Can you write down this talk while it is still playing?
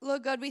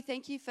Lord God, we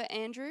thank you for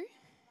Andrew.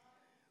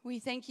 We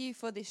thank you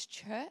for this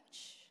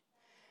church.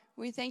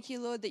 We thank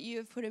you, Lord, that you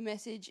have put a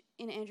message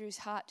in Andrew's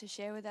heart to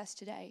share with us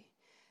today,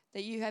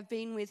 that you have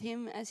been with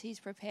him as he's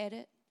prepared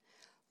it.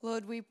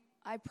 Lord,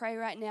 I pray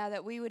right now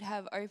that we would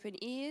have open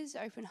ears,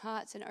 open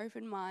hearts, and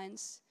open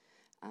minds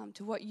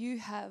to what you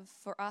have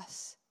for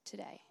us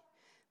today.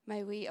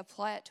 May we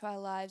apply it to our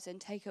lives and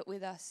take it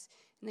with us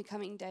in the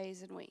coming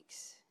days and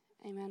weeks.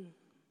 Amen.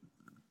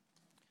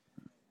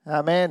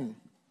 Amen.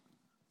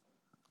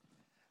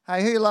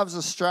 Hey, who loves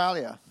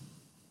Australia?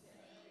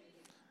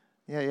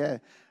 Yeah.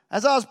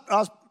 As I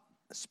was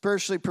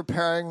spiritually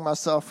preparing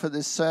myself for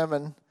this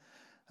sermon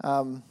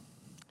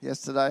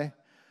yesterday,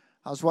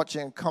 I was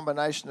watching a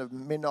combination of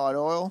Midnight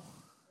Oil.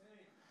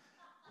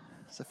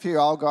 There's a few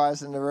old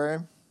guys in the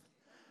room.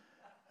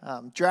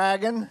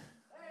 Dragon.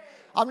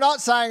 I'm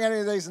not saying any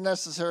of these are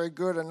necessarily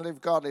good and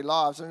live godly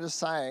lives. I'm just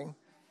saying.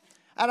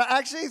 And I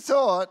actually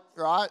thought,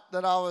 right,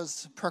 that I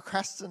was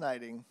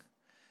procrastinating.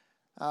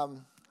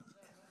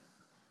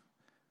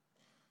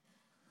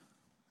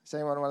 Does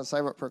anyone want to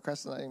say what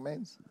procrastinating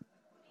means?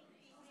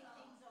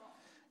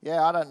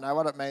 Yeah, I don't know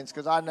what it means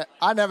because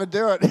I never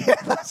do it. Yeah,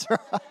 that's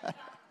right.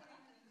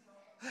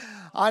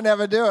 I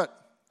never do it.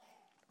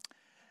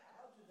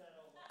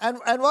 And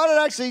what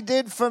it actually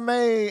did for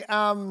me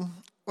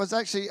was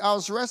actually I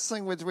was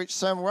wrestling with which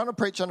sermon. We're going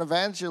to preach on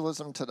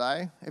evangelism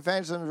today.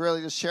 Evangelism is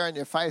really just sharing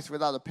your faith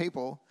with other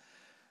people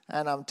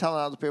and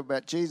telling other people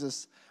about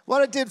Jesus.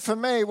 What it did for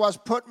me was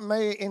put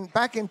me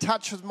back in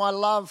touch with my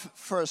love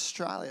for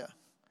Australia.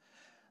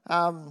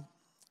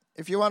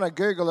 If you want to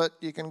Google it,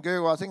 you can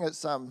Google. I think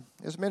it's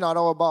Midnight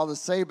Oil by the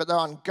Sea, but they're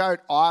on Goat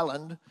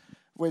Island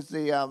with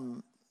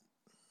the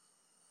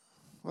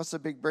what's the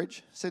big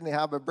bridge? Sydney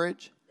Harbour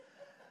Bridge,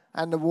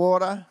 and the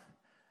water.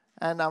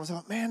 And I was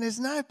like, man, there's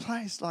no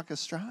place like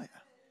Australia.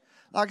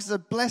 Like, it's a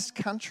blessed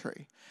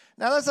country.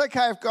 Now, that's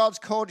okay if God's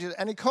called you,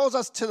 and he calls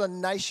us to the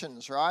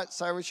nations, right?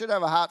 So we should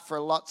have a heart for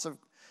lots of,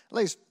 at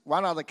least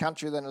one other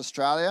country than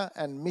Australia,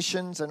 and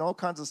missions and all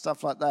kinds of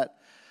stuff like that.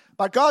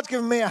 But God's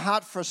given me a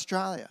heart for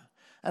Australia.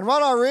 And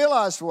what I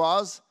realised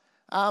was,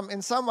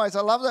 in some ways,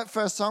 I love that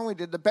first song we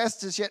did, The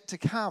Best Is Yet to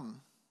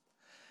Come.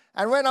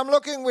 And when I'm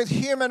looking with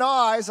human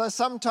eyes, I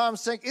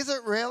sometimes think, is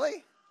it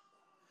really?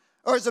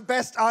 Or is the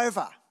best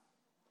over?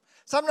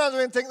 Sometimes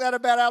we think that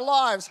about our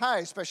lives,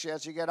 hey, especially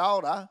as you get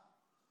older.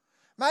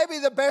 Maybe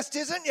the best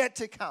isn't yet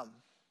to come.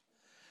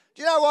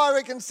 Do you know why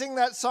we can sing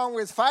that song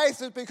with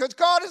faith? It's because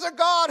God is a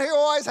God who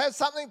always has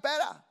something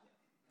better.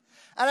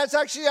 And it's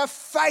actually a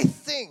faith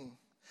thing.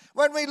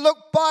 When we look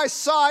by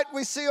sight,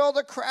 we see all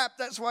the crap.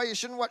 That's why you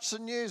shouldn't watch the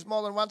news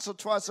more than once or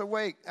twice a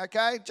week,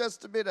 okay?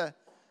 Just a bit of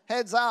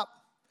heads up.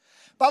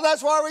 But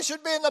that's why we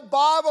should be in the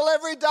Bible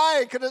every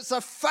day, because it's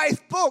a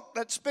faith book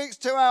that speaks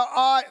to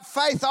our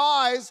faith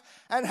eyes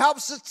and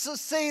helps us to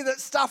see that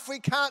stuff we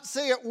can't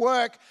see at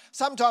work,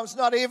 sometimes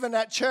not even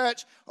at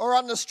church or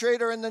on the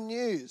street or in the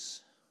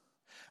news.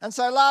 And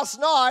so last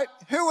night,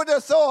 who would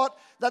have thought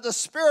that the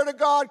Spirit of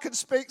God could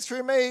speak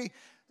to me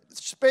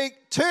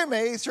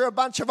through a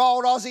bunch of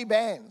old Aussie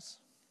bands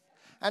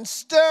and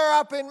stir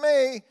up in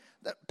me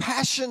the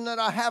passion that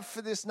I have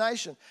for this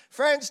nation.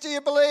 Friends, can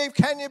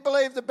you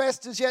believe the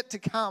best is yet to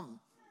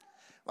come?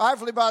 Well,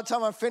 hopefully by the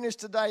time I'm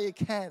finished today, you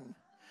can.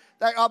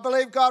 I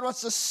believe God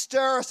wants to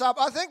stir us up.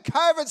 I think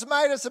COVID's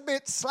made us a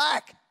bit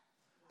slack.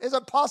 Is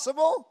it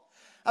possible?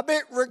 A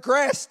bit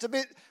regressed,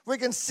 we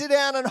can sit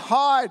down and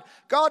hide.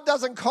 God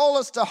doesn't call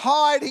us to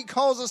hide, he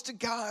calls us to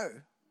go.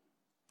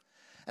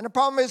 And the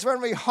problem is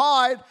when we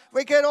hide,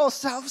 we get all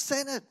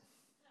self-centered.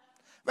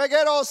 We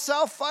get all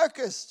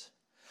self-focused.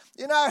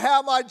 You know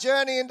how my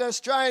journey into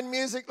Australian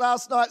music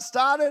last night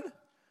started?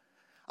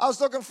 I was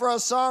looking for a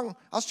song.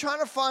 I was trying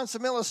to find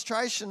some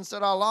illustrations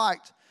that I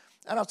liked.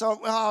 And I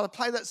thought, well, I'll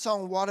play that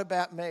song, What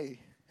About Me?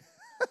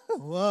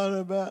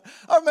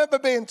 I remember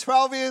being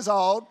 12 years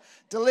old,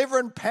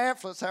 delivering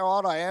pamphlets, how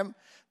old I am,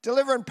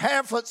 delivering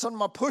pamphlets on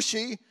my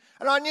pushy,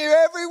 and I knew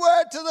every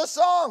word to the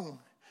song.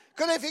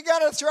 Because if you're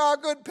going to throw a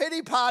good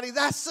pity party,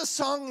 that's the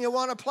song you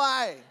want to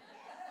play.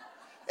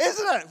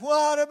 Isn't it?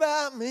 What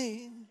about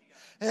me?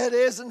 It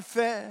isn't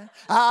fair.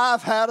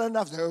 I've had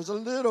enough. There was a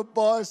little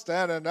boy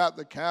standing at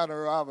the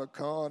counter of a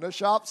corner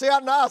shop. See,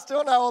 I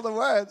still know all the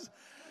words.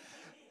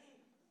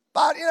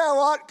 But you know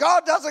what?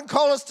 God doesn't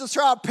call us to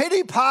throw a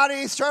pity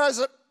party. He throws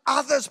an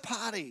others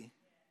party.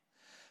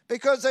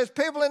 Because there's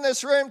people in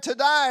this room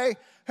today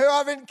who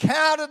have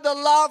encountered the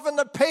love and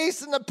the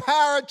peace and the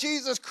power of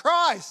Jesus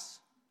Christ.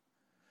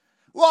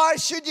 Why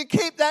should you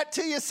keep that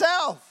to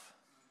yourself?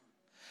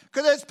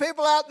 Because there's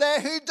people out there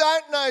who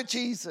don't know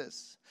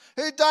Jesus,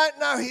 who don't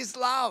know his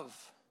love.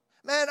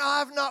 Man,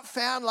 I've not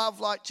found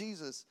love like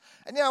Jesus.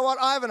 And you know what?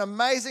 I have an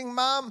amazing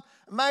mum,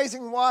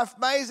 amazing wife,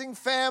 amazing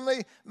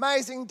family,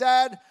 amazing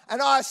dad,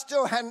 and I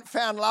still hadn't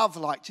found love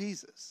like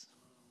Jesus.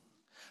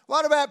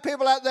 What about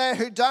people out there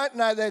who don't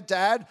know their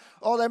dad,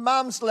 or their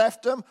mum's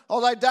left them,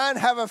 or they don't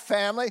have a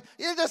family?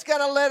 You're just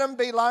going to let them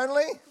be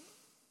lonely?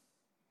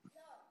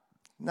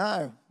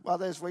 No.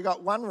 Well, we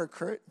got one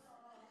recruit.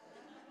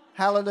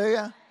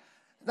 Hallelujah.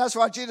 That's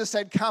why Jesus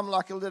said, come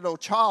like a little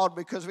child,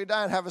 because we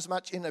don't have as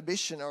much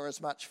inhibition or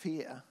as much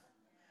fear.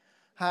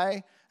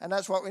 Hey? And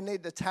that's what we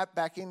need to tap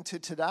back into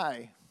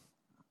today.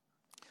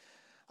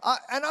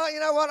 You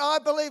know what? I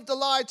believe the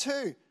lie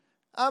too.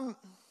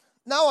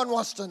 No one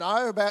wants to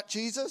know about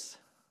Jesus.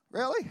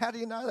 Really? How do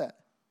you know that?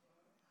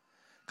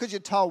 Because you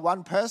told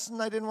one person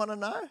they didn't want to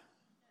know?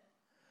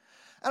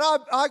 And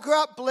I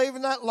grew up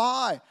believing that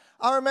lie.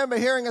 I remember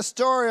hearing a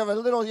story of a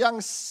little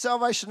young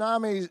Salvation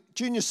Army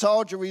junior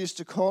soldier, we used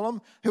to call him,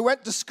 who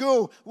went to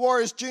school, wore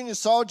his junior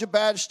soldier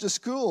badge to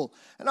school.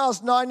 And I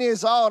was 9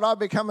 years old. I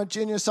become a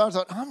junior soldier.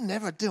 I thought, I'm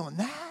never doing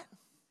that.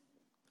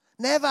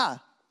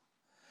 Never.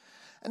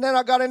 And then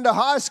I got into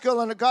high school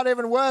and it got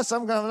even worse.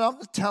 I'm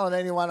not telling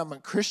anyone I'm a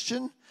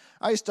Christian.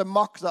 I used to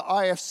mock the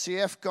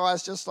IFCF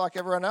guys just like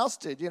everyone else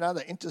did, you know,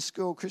 the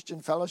Inter-School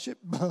Christian Fellowship.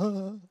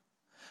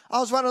 I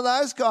was one of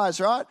those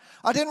guys, right?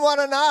 I didn't want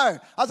to know.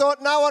 I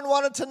thought no one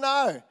wanted to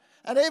know.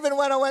 And even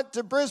when I went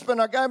to Brisbane,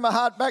 I gave my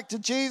heart back to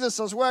Jesus.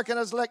 I was working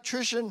as an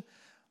electrician.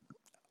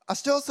 I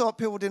still thought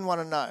people didn't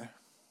want to know.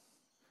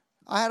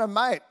 I had a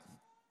mate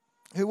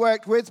who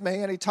worked with me,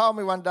 and he told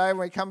me one day when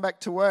we come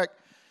back to work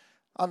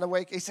on the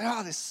week, he said,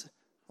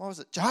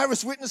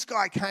 Jehovah's Witness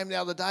guy came the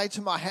other day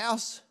to my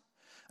house,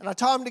 and I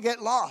told him to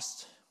get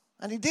lost,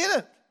 and he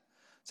didn't.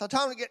 So I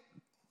told him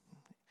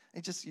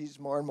he just used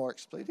more and more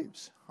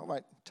expletives. I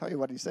won't tell you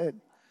what he said.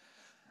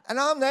 And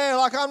I'm there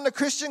like I'm the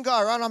Christian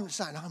guy, right? I'm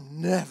saying,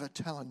 I'm never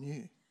telling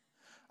you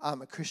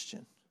I'm a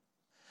Christian.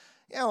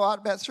 You know what?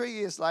 About 3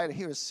 years later,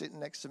 he was sitting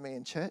next to me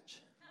in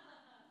church.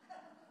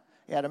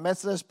 He had a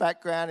Methodist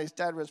background. His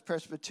dad was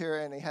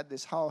Presbyterian. He had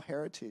this whole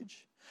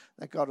heritage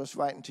that God was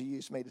waiting to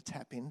use me to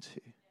tap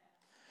into.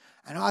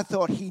 And I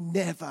thought he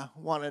never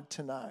wanted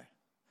to know.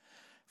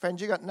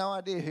 Friends, you got no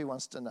idea who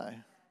wants to know.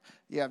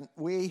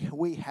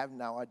 We have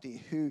no idea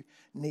who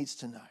needs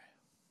to know.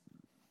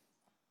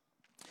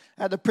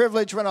 I had the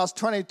privilege when I was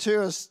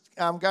 22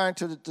 of going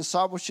to the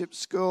discipleship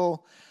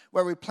school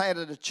where we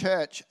planted a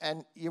church.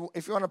 And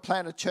if you want to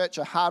plant a church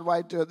a hard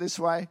way, do it this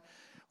way.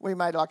 We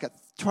made like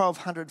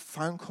 1,200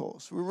 phone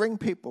calls. We ring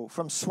people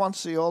from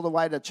Swansea all the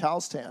way to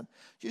Charlestown.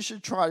 You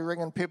should try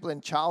ringing people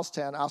in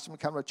Charlestown, ask them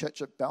to come to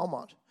church at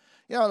Belmont.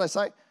 You know what they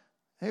say?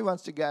 Who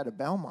wants to go to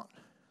Belmont?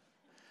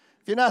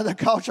 If you know the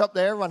culture up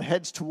there, everyone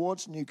heads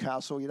towards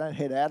Newcastle. You don't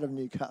head out of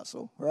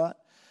Newcastle, right?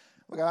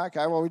 We go,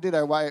 okay, well, we did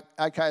our way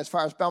okay as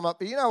far as Belmont.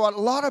 But you know what?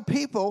 A lot of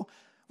people,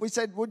 we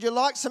said, would you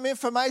like some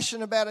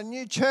information about a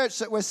new church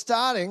that we're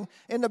starting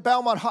in the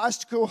Belmont High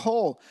School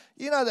Hall?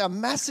 You know, a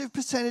massive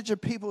percentage of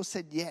people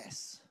said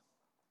yes.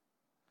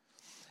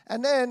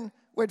 And then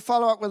we'd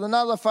follow up with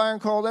another phone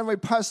call. Then we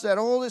posted out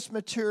all this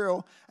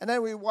material. And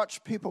then we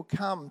watched people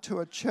come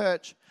to a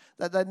church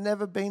that they'd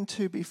never been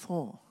to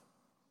before.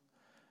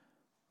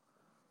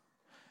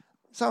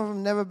 Some of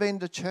them never been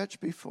to church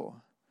before.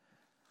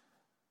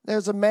 There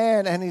was a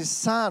man and his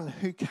son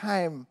who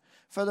came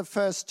for the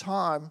first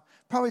time,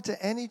 probably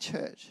to any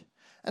church.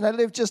 And they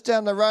lived just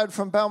down the road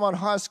from Belmont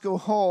High School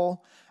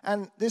Hall.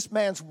 And this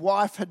man's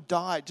wife had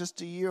died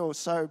just a year or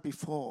so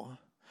before.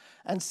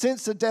 And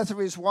since the death of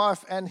his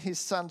wife and his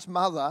son's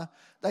mother,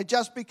 they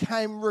just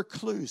became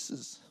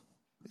recluses.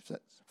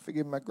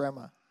 Forgive my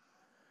grammar.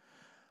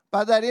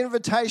 But that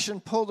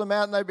invitation pulled them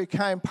out and they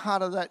became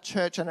part of that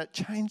church, and it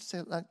changed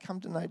their, they'd come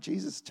to know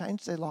Jesus,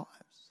 changed their lives,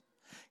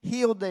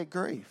 healed their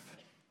grief.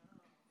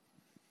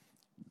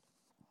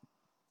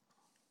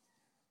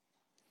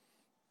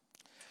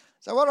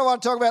 So what I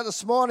want to talk about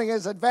this morning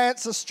is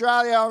Advance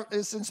Australia.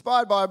 It's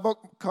inspired by a book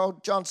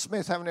called John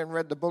Smith. I haven't even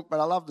read the book, but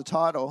I love the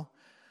title.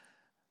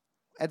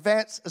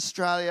 Advance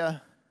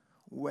Australia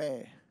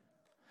where?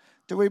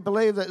 Do we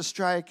believe that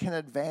Australia can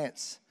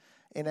advance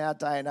in our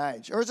day and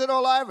age? Or is it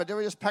all over? Do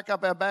we just pack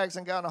up our bags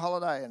and go on a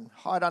holiday and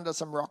hide under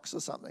some rocks or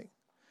something?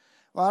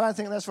 Well, I don't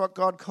think that's what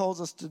God calls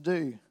us to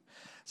do.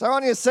 So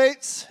on your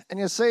seats, and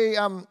you see,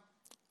 I'm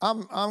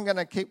going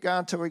to keep going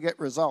until we get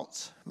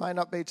results. May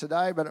not be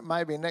today, but it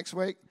may be next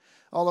week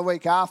or the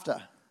week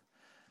after.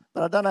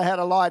 But I don't know how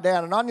to lie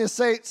down. And on your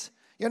seats,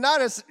 you'll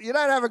notice you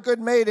don't have a good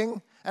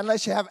meeting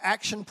unless you have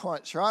action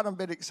points, right? I'm a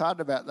bit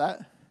excited about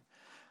that.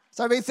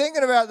 So be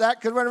thinking about that,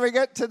 because when we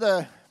get to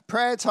the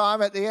prayer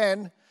time at the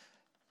end,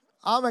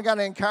 I'm going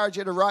to encourage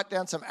you to write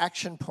down some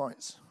action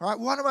points, right?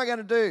 What am I going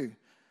to do?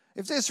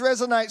 If this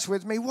resonates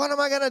with me, what am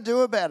I going to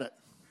do about it?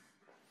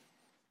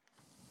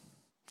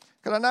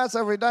 Because I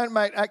know if we don't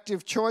make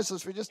active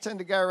choices, we just tend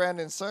to go around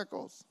in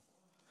circles.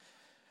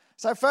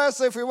 So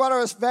firstly, if we want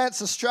to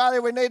advance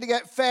Australia, we need to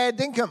get fair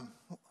dinkum.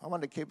 I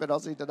want to keep it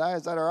Aussie today,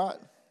 is that all right?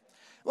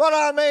 What do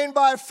I mean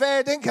by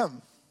fair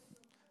dinkum?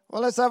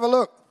 Well, let's have a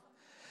look.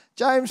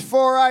 James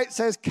 4:8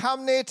 says,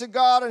 come near to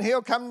God and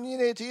he'll come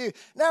near to you.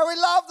 Now, we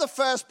love the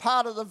first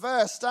part of the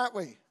verse, don't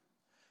we?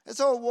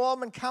 It's all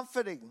warm and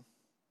comforting.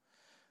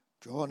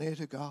 Draw near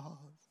to God,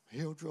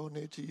 he'll draw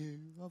near to you.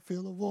 I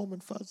feel all warm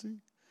and fuzzy.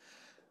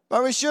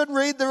 But we should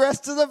read the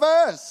rest of the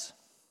verse.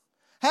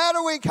 How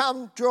do we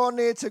draw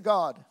near to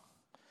God?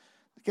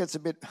 It gets a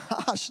bit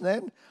harsh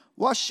then.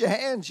 Wash your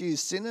hands, you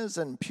sinners,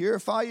 and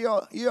purify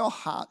your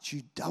hearts,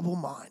 you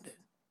double-minded.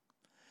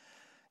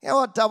 You know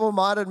what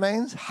double-minded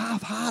means?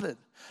 Half-hearted.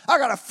 I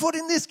got a foot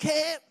in this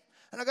camp,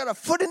 and I got a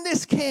foot in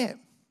this camp.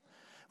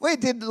 We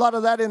did a lot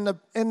of that in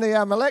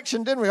the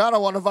election, didn't we? I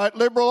don't want to vote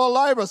Liberal or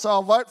Labor, so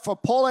I'll vote for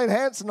Pauline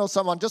Hanson or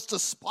someone just to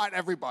spite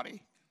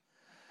everybody.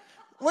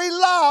 We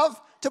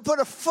love to put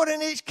a foot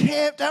in each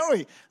camp, don't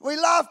we? We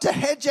love to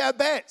hedge our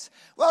bets.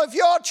 Well, if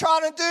you're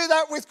trying to do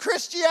that with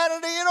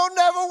Christianity, it'll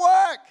never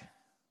work.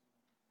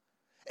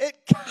 It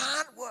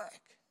can't work.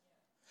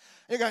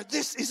 You go,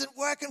 this isn't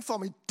working for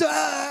me.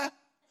 Duh!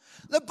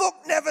 The book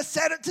never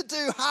said it to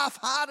do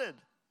half-hearted.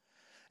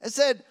 It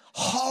said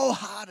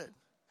wholehearted.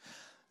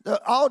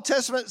 The Old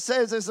Testament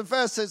says, there's a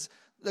verse that says,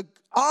 the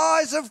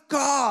eyes of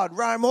God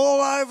roam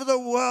all over the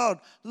world,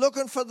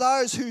 looking for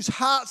those whose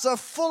hearts are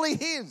fully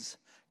His.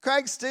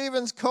 Craig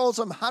Stevens calls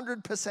them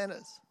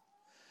 100%ers.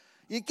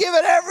 You give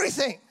it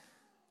everything.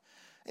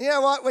 You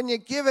know what? When you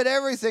give it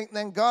everything,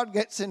 then God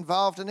gets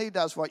involved and He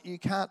does what you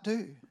can't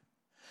do.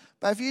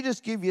 But if you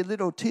just give your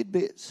little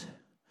tidbits,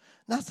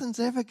 nothing's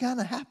ever going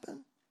to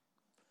happen.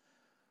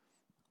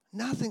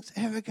 Nothing's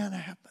ever going to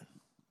happen.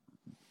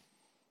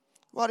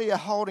 What are you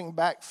holding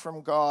back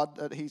from God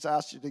that He's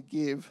asked you to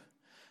give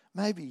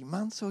maybe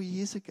months or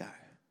years ago?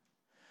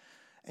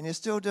 And you're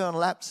still doing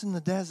laps in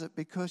the desert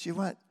because you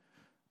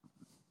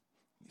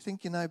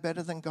think you know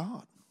better than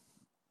God.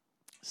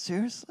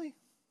 Seriously?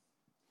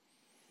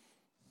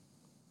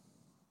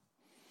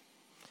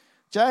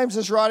 James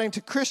is writing to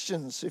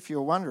Christians, if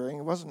you're wondering.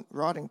 He wasn't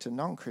writing to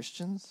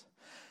non-Christians.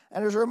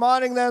 And he was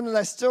reminding them that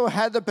they still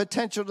had the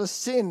potential to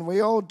sin.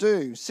 We all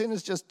do. Sin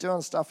is just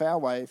doing stuff our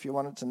way, if you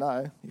wanted to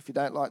know. If you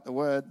don't like the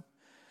word,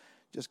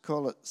 just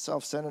call it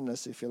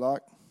self-centeredness, if you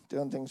like,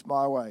 doing things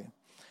my way.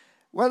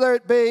 Whether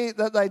it be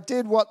that they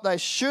did what they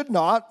should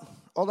not,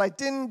 or they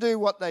didn't do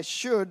what they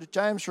should,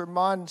 James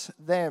reminds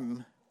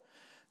them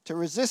to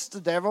resist the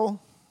devil.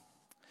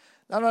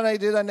 Not only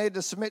do they need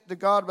to submit to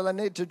God, but they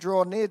need to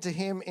draw near to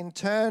Him. In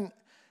turn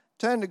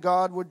to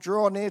God, would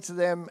draw near to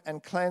them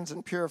and cleanse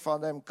and purify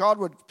them. God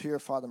would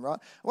purify them, right?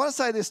 I want to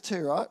say this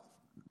too, right?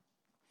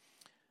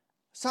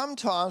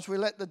 Sometimes we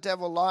let the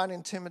devil lie and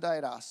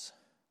intimidate us.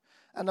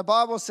 And the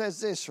Bible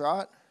says this,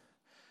 right?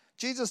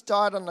 Jesus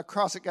died on the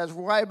cross. It goes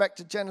way back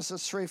to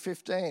Genesis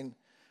 3:15,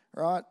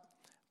 right?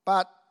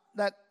 But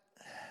that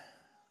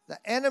the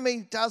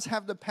enemy does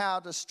have the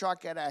power to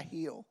strike at our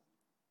heel.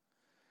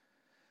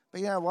 But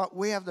you know what?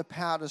 We have the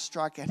power to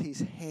strike at his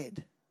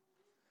head.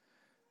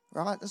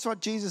 Right? That's what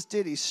Jesus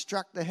did. He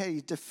struck the head. He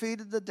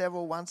defeated the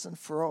devil once and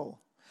for all.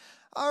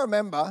 I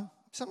remember,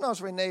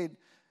 sometimes we need,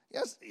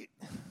 yes,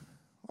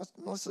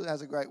 Melissa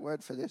has a great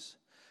word for this.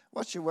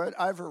 What's your word?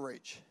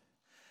 Overreach.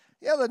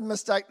 You know the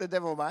mistake the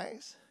devil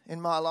makes in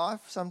my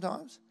life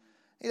sometimes?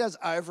 He does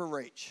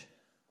overreach.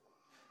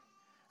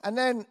 And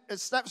then it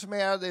snaps me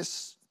out of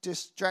this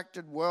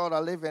distracted world I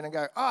live in and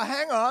go, oh,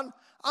 hang on,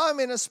 I'm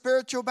in a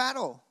spiritual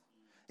battle.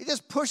 He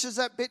just pushes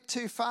that bit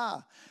too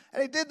far.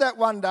 And he did that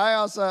one day.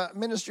 I was a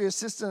ministry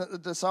assistant at the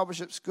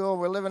discipleship school.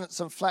 We're living at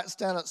some flats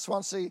down at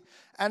Swansea,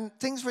 and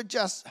things were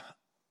just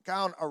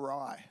going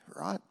awry,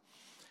 right?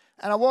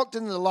 And I walked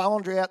into the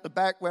laundry out the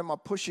back where my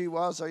pushy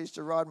was. I used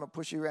to ride my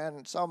pushy around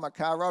and sold my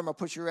car, ride my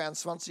pushy around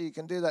Swansea. You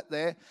can do that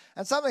there.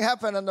 And something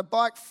happened, and the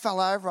bike fell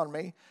over on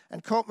me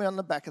and caught me on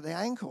the back of the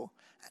ankle.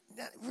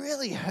 It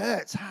really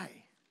hurts,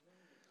 hey?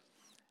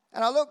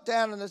 And I looked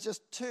down, and there's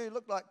just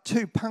looked like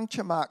two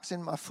puncture marks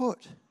in my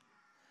foot.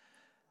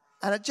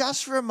 And it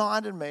just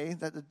reminded me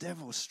that the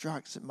devil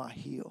strikes at my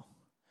heel.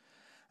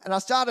 And I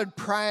started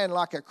praying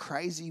like a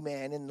crazy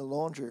man in the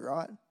laundry,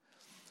 right?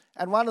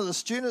 And one of the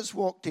students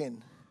walked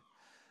in,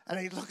 and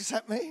he looks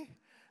at me.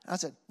 And I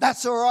said,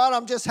 that's all right,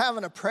 I'm just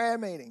having a prayer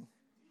meeting.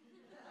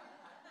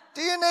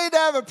 Do you need to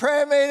have a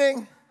prayer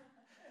meeting?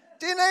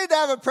 Do you need to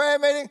have a prayer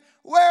meeting?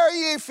 Where are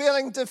you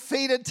feeling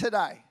defeated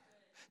today?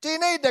 Do you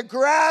need to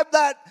grab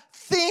that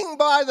thing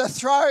by the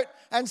throat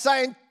and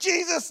say, in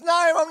Jesus' name,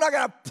 I'm not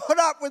going to put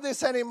up with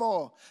this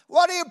anymore?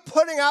 What are you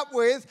putting up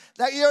with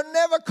that you're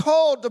never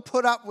called to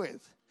put up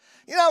with?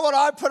 You know what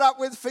I put up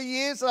with for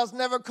years that I was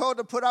never called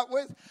to put up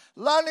with?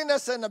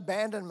 Loneliness and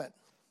abandonment.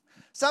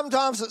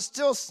 Sometimes it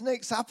still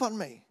sneaks up on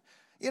me.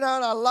 You know,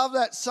 and I love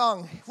that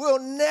song, We'll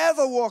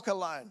Never Walk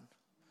Alone.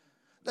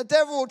 The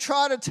devil will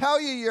try to tell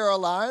you you're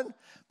alone,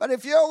 but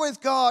if you're with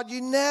God,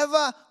 you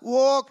never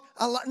walk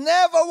alone.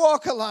 Never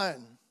walk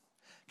alone.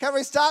 Can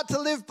we start to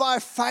live by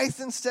faith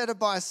instead of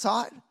by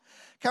sight?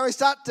 Can we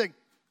start to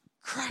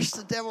crush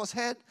the devil's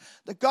head?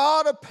 The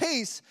God of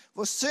peace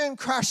will soon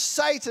crush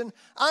Satan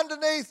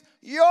underneath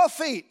your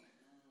feet.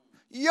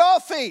 Your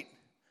feet.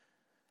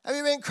 Have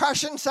you been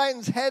crushing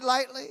Satan's head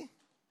lately?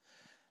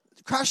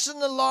 Crushing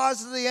the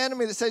lies of the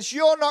enemy that says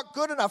you're not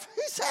good enough.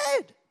 Who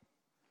said?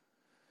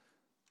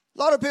 A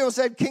lot of people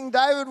said King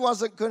David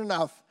wasn't good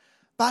enough,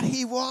 but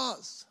he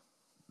was.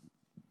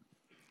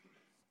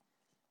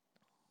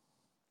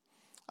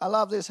 I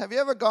love this. Have you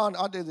ever gone,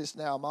 I do this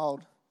now, I'm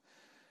old.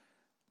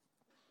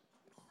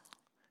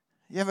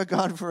 You ever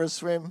gone for a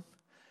swim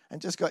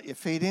and just got your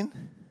feet in?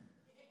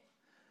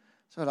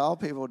 That's what old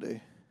people do.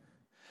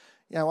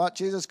 You know what?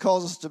 Jesus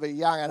calls us to be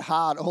young at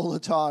heart all the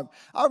time.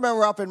 I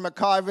remember up in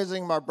Mackay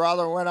visiting my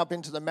brother and went up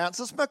into the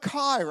mountains. It's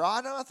Mackay, right?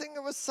 And I think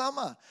it was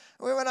summer.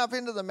 We went up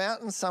into the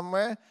mountains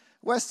somewhere,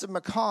 west of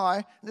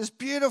Mackay, this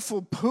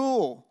beautiful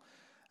pool.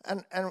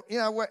 And you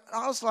know,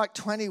 I was like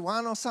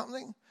 21 or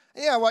something.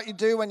 You know what you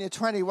do when you're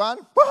 21?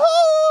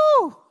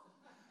 Woohoo!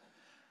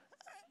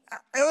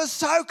 It was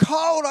so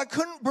cold, I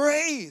couldn't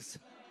breathe.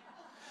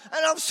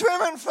 And I'm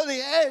swimming for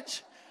the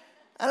edge.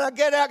 And I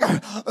get out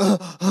and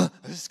go,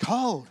 it's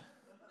cold.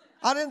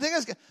 I didn't think it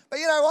was good. But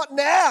you know what?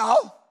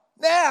 Now,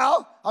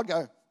 I'd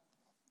go.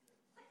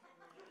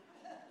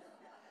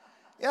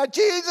 You know,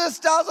 Jesus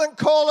doesn't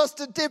call us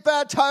to dip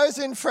our toes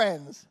in,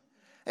 friends.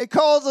 He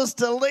calls us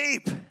to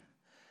leap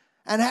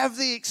and have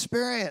the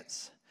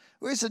experience.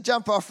 We used to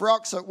jump off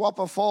rocks at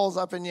Whopper Falls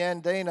up in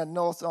Yandina,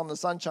 north on the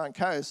Sunshine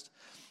Coast.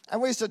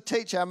 And we used to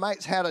teach our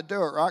mates how to do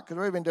it, right?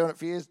 Because we've been doing it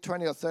for years,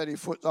 20 or 30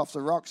 foot off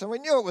the rocks. And we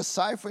knew it was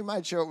safe. We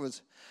made sure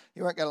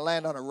you weren't going to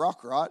land on a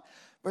rock, right?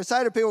 But we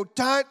say to people,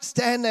 don't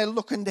stand there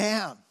looking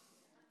down.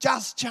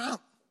 Just jump.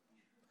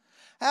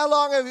 How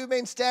long have you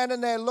been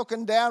standing there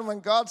looking down when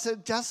God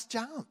said, just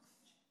jump?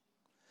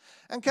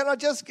 And can I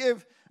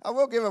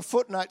will give a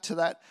footnote to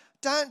that.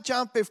 Don't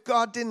jump if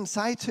God didn't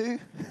say to.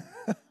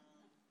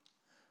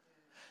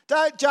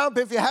 Don't jump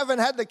if you haven't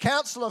had the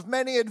counsel of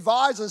many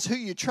advisors who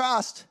you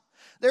trust.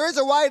 There is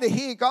a way to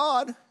hear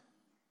God.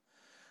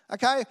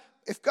 Okay?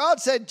 If God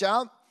said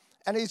jump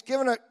and he's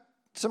given it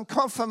some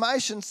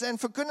confirmations, then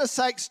for goodness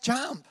sakes,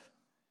 jump.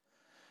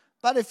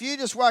 But if you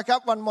just woke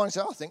up one morning and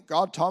said, I think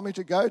God told me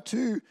to go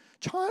to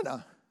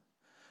China,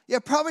 you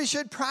probably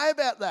should pray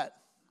about that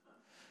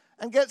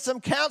and get some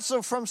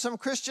counsel from some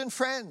Christian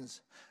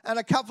friends and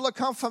a couple of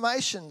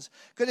confirmations.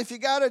 Because if you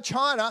go to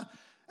China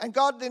and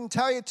God didn't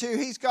tell you to,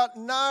 he's got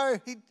no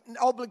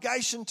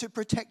obligation to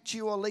protect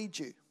you or lead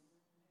you.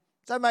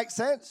 Does that make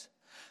sense?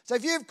 So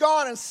if you've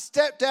gone and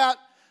stepped out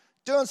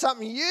doing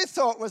something you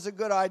thought was a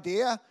good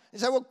idea, you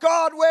say, well,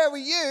 God, where were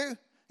you?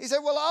 He said,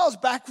 well, I was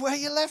back where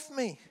you left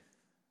me.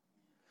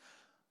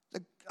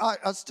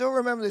 I still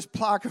remember this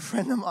plaque a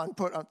friend of mine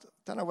put, I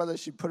don't know whether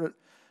she put it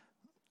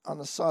on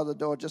the side of the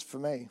door just for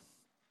me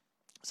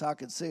so I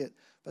could see it.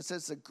 But it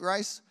says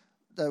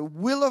the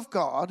will of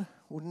God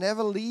will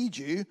never lead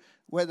you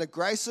where the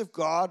grace of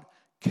God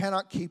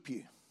cannot keep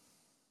you.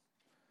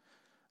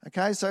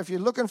 Okay, so if you're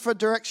looking for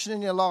direction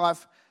in your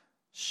life,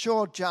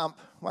 sure jump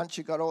once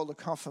you've got all the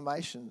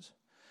confirmations.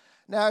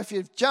 Now, if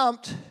you've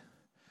jumped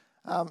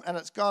and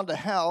it's gone to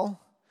hell,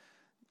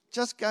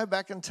 just go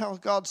back and tell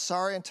God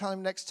sorry and tell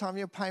him next time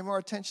you'll pay more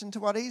attention to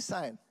what he's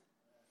saying.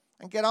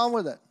 And get on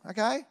with it,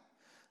 okay?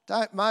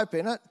 Don't mope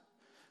in it.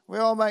 We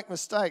all make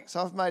mistakes.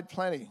 I've made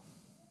plenty.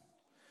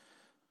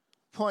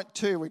 Point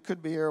 2, we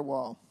could be here a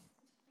while.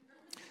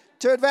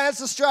 To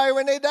advance Australia,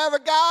 we need to have a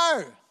go.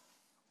 I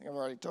think I've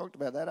already talked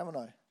about that, haven't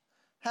I?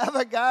 Have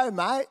a go,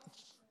 mate.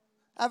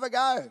 Have a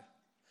go.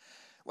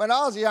 When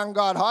I was a young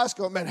guy at high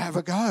school, it meant have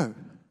a go.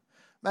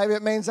 Maybe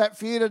it means that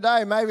for you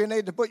today. Maybe you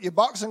need to put your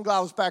boxing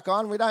gloves back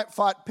on. We don't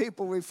fight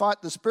people, we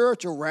fight the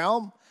spiritual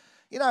realm.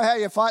 You know how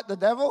you fight the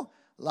devil?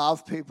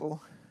 Love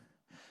people.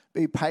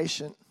 Be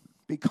patient.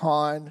 Be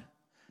kind.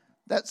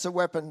 That's the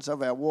weapons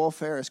of our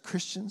warfare as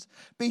Christians.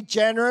 Be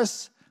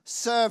generous.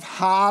 Serve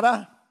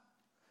harder.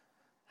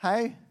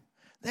 Hey,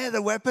 they're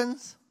the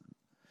weapons.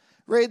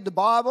 Read the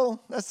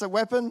Bible. That's the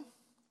weapon.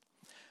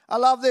 I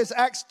love this,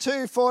 Acts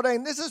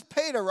 2:14. This is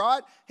Peter,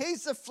 right?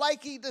 He's the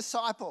flaky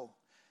disciple.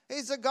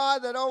 He's the guy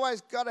that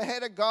always got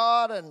ahead of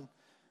God and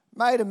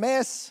made a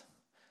mess.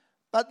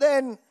 But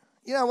then,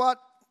 you know what?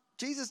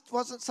 Jesus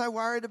wasn't so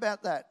worried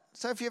about that.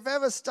 So if you've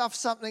ever stuffed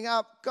something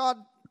up, God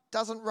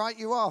doesn't write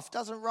you off,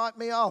 doesn't write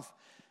me off.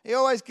 He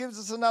always gives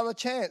us another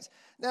chance.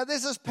 Now,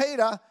 this is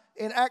Peter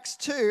in Acts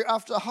 2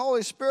 after the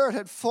Holy Spirit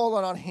had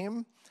fallen on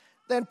him.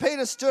 Then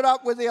Peter stood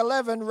up with the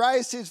 11,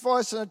 raised his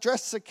voice and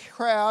addressed the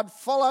crowd,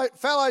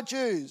 fellow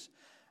Jews,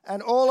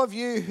 and all of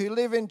you who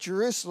live in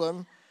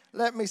Jerusalem,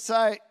 let me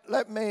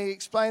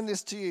explain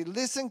this to you.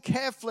 Listen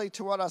carefully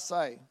to what I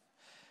say.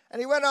 And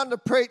he went on to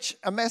preach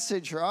a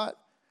message, right?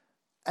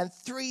 And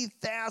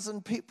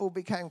 3,000 people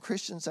became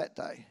Christians that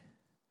day.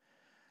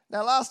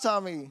 Now, last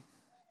time he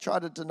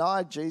tried to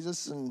deny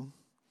Jesus and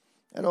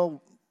it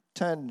all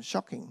turned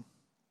shocking,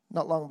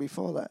 not long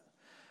before that.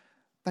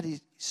 But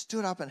he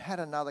stood up and had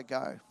another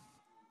go.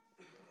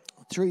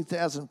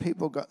 3,000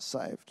 people got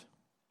saved.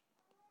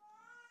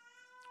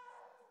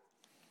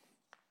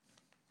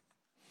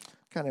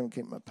 Can't even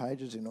keep my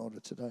pages in order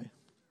today.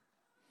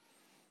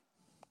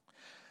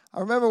 I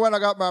remember when I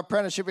got my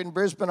apprenticeship in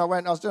Brisbane, I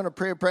was doing a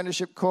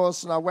pre-apprenticeship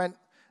course, and I went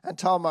and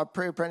told my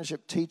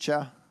pre-apprenticeship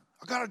teacher,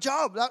 I got a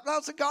job.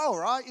 That's the goal,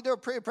 right? You do a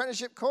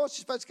pre-apprenticeship course,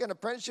 you're supposed to get an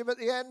apprenticeship at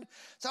the end.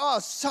 So I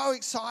was so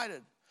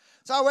excited.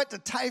 So I went to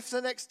TAFE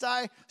the next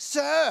day.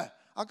 Sir,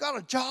 I got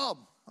a job.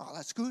 Oh,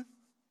 that's good.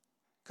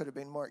 Could have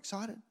been more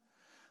excited.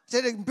 I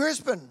said, in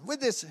Brisbane,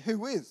 with this, who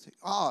with?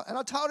 Oh, and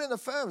I told him the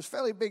firm was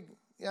fairly big,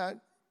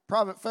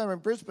 private firm in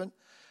Brisbane.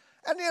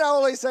 And,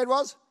 all he said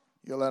was,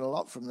 you'll learn a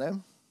lot from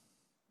them.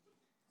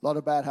 A lot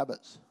of bad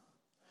habits.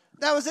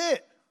 That was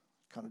it.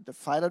 kind of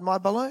deflated my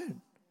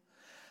balloon.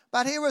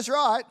 But he was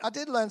right. I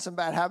did learn some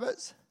bad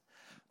habits,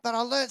 but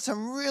I learned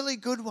some really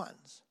good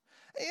ones.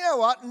 And you know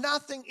what?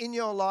 Nothing in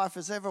your life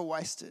is ever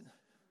wasted.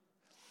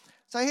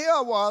 So here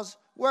I was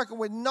working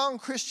with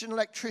non-Christian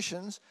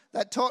electricians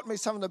that taught me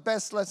some of the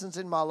best lessons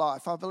in my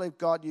life. I believe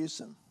God used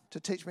them to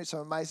teach me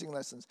some amazing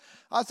lessons.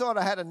 I thought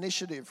I had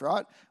initiative,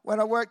 right? When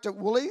I worked at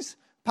Woolies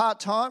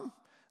part-time,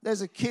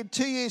 there's a kid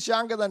 2 years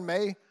younger than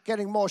me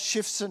getting more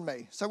shifts than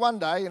me. So one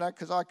day,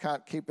 because I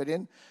can't keep it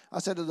in, I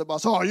said to the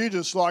boss, "Oh, you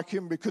just like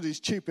him because he's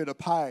cheaper to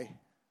pay."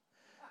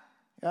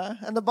 Yeah?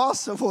 And the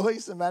boss of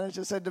Woolies, the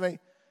manager, said to me,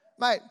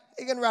 "Mate,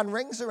 he can run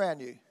rings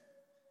around you."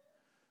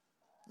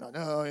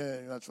 No,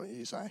 yeah, that's what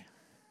you say.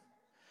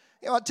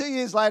 You know what, 2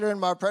 years later in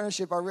my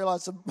apprenticeship, I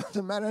realised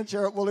the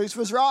manager at Woolies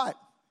was right.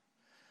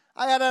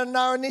 I had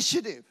no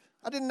initiative.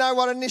 I didn't know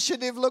what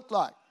initiative looked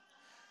like.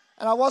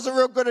 And I wasn't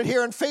real good at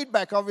hearing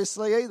feedback,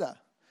 obviously, either.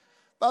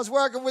 But I was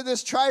working with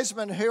this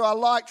tradesman who I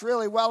liked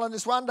really well, and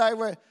this one day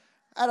we're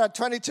at a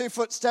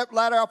 22-foot step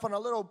ladder up on a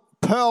little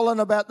purlin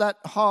about that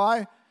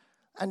high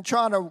and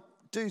trying to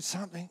do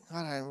something.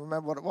 I don't even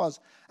remember what it was.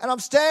 And I'm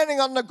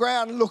standing on the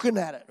ground looking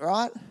at it,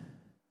 right?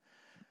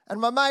 And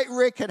my mate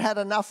Rick had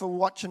enough of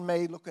watching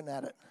me looking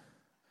at it.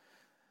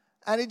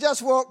 And he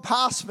just walked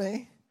past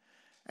me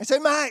and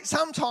said, "Mate,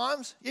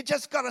 sometimes you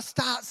just got to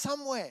start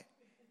somewhere."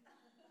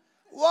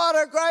 What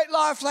a great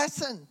life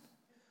lesson.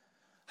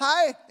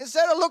 Hey,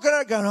 instead of looking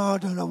at it going, "Oh, I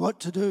don't know what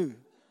to do,"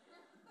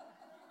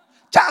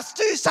 just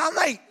do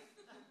something.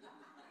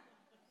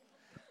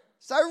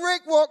 So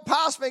Rick walked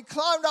past me,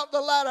 climbed up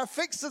the ladder,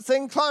 fixed the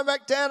thing, climbed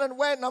back down and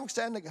went. And I'm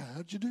standing there going,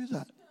 "How'd you do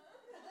that?"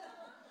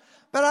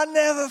 But I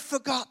never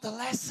forgot the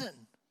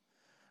lesson.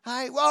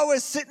 Hey, while we're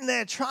sitting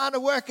there trying to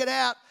work it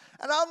out,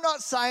 and I'm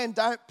not saying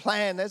don't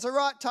plan. There's a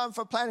right time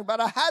for planning.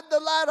 But I had the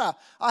ladder.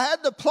 I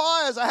had the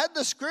pliers. I had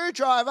the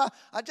screwdriver.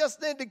 I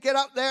just need to get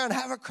up there and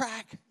have a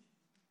crack.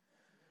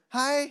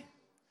 Hey?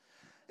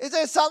 Is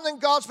there something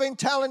God's been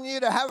telling you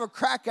to have a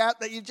crack at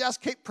that you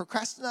just keep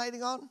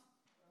procrastinating on?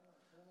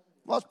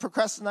 What's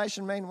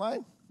procrastination mean,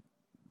 Wayne?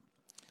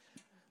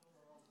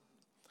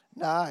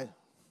 No.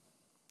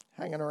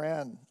 Hanging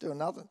around, doing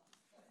nothing.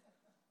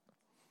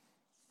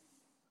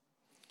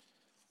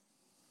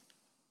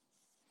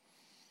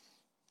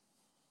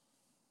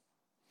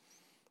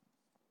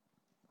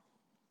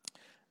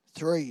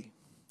 Three,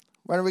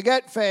 when we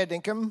get fair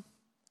dinkum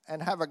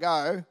and have a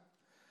go,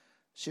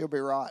 she'll be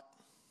right.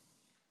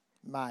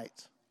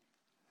 Mate,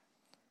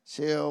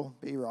 she'll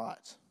be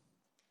right.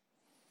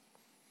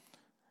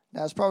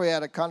 Now, it's probably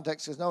out of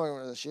context because no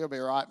one says she'll be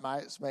right,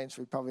 mate. It means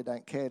we probably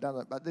don't care,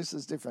 doesn't it? But this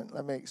is different.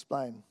 Let me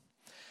explain.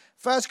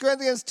 1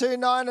 Corinthians 2,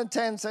 9 and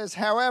 10 says,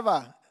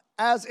 "However,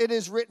 as it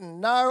is written,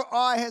 no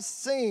eye has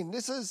seen."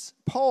 This is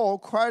Paul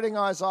quoting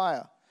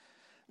Isaiah.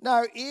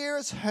 "No ear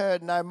has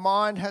heard, no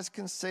mind has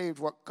conceived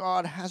what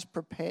God has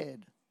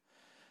prepared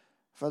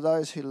for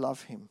those who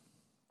love him."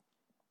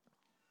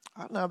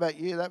 I don't know about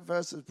you, that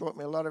verse has brought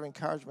me a lot of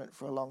encouragement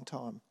for a long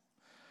time.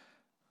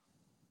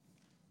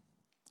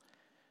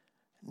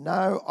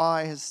 No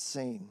eye has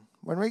seen.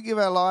 When we give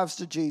our lives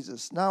to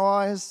Jesus, no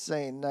eye has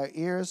seen, no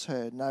ear has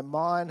heard, no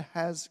mind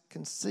has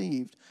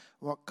conceived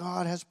what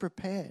God has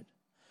prepared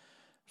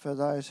for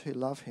those who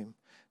love him.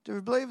 Do we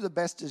believe the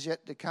best is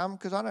yet to come?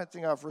 Because I don't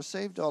think I've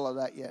received all of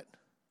that yet.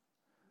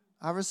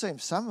 I've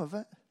received some of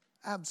it,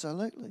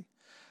 absolutely.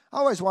 I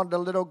always wanted a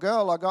little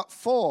girl. I got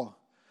 4.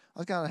 I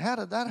was going, how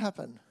did that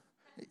happen?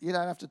 You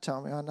don't have to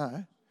tell me, I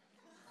know.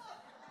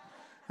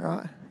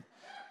 Right?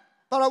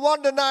 But I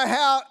wanted to know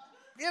how,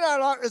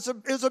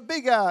 it was a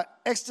bigger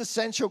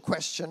existential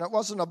question. It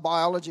wasn't a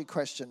biology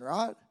question,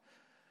 right?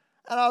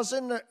 And I was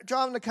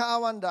driving the car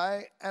one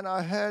day and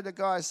I heard a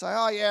guy say,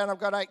 "Oh yeah, and I've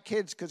got 8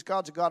 kids because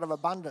God's a God of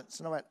abundance."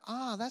 And I went,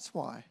 that's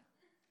why.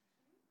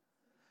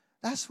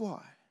 That's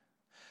why.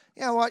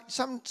 You know what?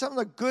 Some of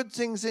the good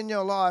things in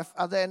your life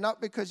are there not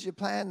because you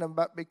planned them,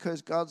 but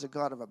because God's a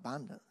God of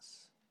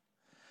abundance.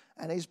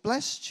 And he's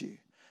blessed you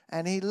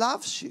and he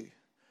loves you.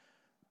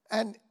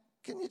 And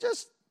can you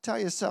just tell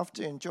yourself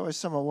to enjoy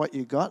some of what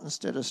you got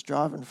instead of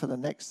striving for the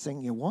next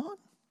thing you want?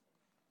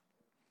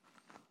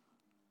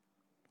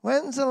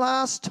 When's the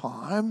last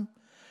time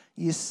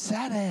you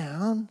sat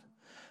down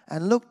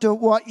and looked at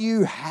what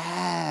you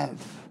have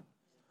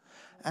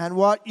and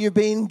what you've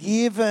been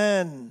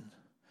given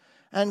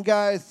and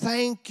go,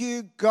 "Thank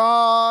you,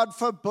 God,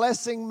 for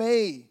blessing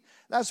me"?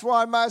 That's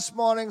why most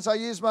mornings I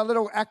use my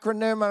little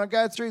acronym and I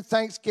go through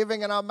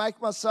Thanksgiving and I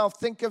make myself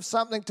think of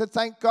something to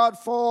thank God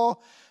for,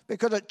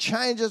 because it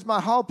changes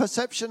my whole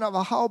perception of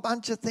a whole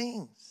bunch of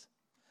things.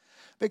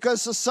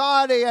 Because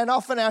society and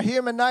often our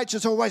human nature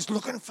is always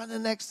looking for the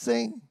next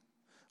thing.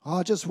 "Oh,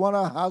 I just want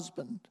a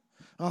husband.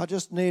 Oh, I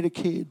just need a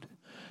kid.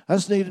 I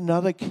just need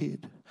another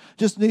kid.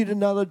 Just need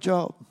another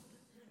job."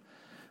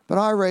 But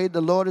I read,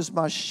 "The Lord is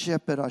my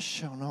shepherd, I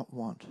shall not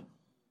want."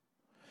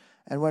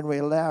 And when we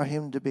allow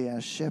him to be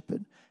our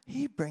shepherd,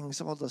 he brings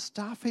all the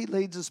stuff. He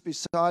leads us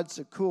beside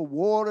the cool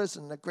waters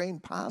and the green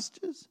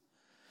pastures.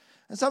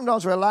 And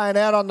sometimes we're laying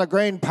out on the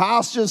green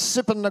pastures,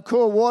 sipping the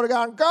cool water,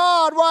 going,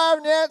 God, why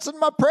haven't you answered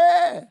my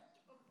prayer?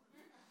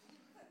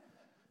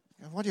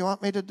 What do you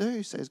want me to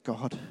do, says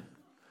God.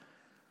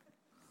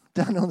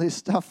 Done all this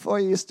stuff for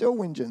you, you're still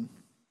whinging.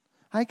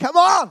 Hey, come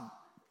on.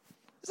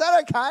 Is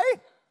that okay?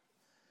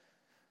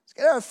 Let's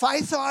get our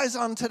faith eyes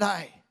on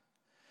today.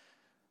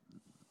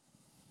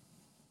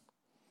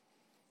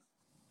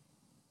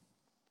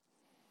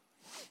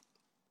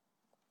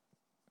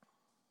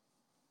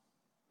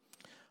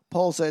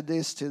 Paul said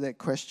this to their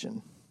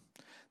question.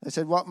 They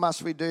said, what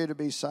must we do to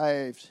be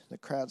saved? The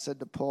crowd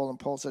said to Paul, and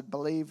Paul said,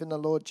 believe in the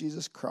Lord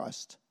Jesus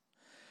Christ,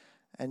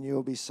 and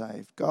you'll be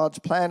saved. God's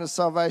plan of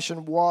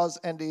salvation was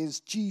and is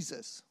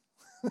Jesus.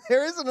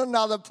 There isn't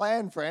another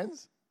plan,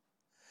 friends.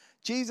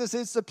 Jesus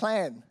is the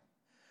plan.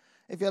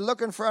 If you're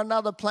looking for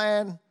another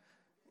plan,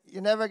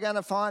 you're never going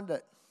to find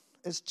it.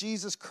 It's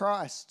Jesus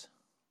Christ.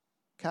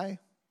 Okay?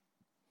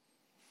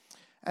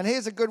 And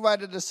here's a good way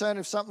to discern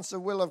if something's the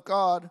will of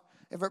God.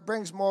 If it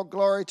brings more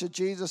glory to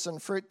Jesus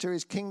and fruit to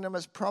his kingdom,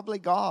 it's probably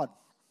God.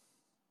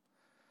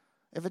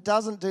 If it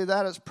doesn't do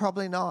that, it's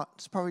probably not.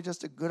 It's probably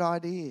just a good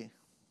idea.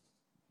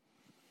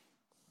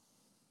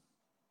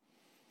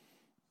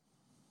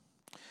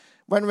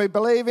 When we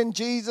believe in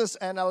Jesus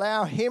and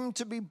allow him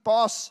to be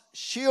boss,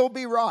 she'll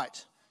be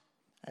right.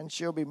 And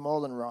she'll be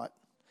more than right.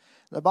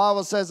 The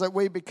Bible says that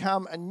we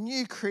become a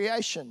new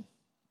creation.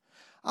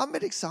 I'm a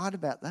bit excited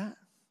about that.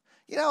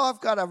 You know, I've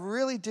got a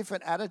really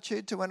different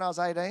attitude to when I was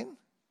 18.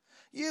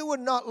 You would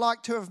not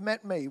like to have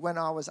met me when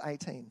I was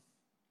 18.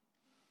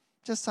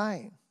 Just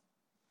saying.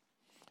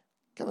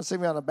 Come and see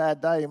me on a bad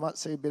day, you might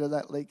see a bit of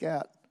that leak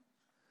out.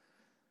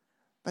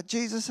 But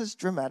Jesus has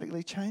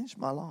dramatically changed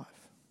my life.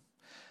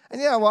 And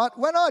you know what?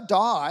 When I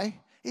die,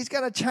 he's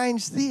going to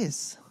change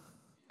this.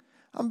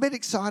 I'm a bit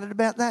excited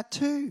about that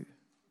too.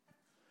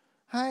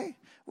 Hey,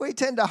 we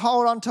tend to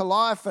hold on to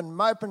life and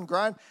mope and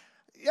groan.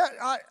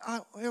 Yeah,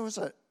 there was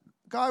a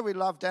guy we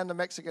love down the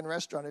Mexican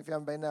restaurant. If you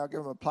haven't been there, I'll give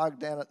him a plug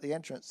down at the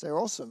entrance. They're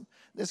awesome.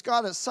 This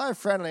guy that's so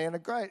friendly and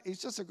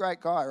he's just a great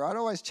guy, right?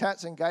 Always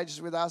chats,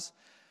 engages with us.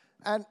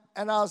 And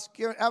I was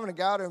having a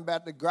go at him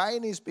about the grey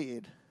in his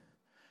beard.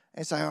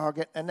 And so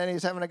and then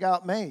he's having a go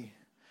at me.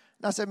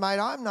 And I said, mate,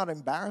 I'm not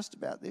embarrassed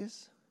about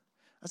this.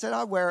 I said,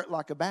 I wear it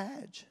like a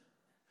badge.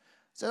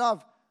 I said,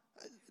 I've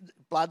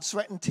blood,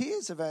 sweat and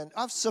tears have earned.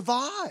 I've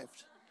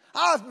survived.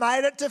 I've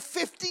made it to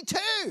 52.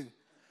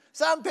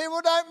 Some people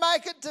don't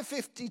make it to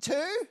 52.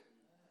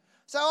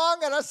 So I'm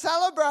going to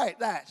celebrate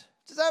that.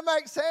 Does that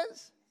make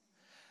sense?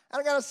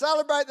 I'm going to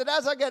celebrate that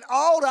as I get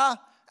older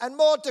and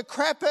more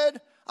decrepit,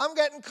 I'm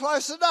getting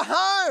closer to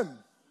home.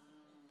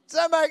 Does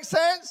that make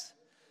sense?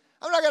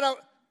 I'm not going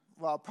to,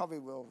 well, I probably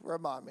will.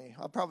 Remind me.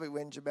 I'll probably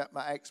whinge about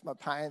my aches, my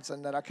pains,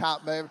 and that I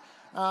can't move.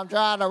 I'm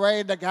trying to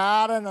weed the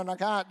garden and I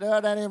can't do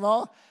it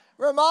anymore.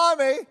 Remind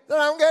me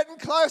that I'm getting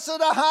closer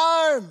to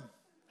home.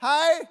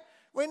 Hey,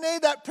 we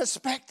need that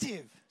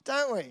perspective,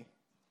 don't we?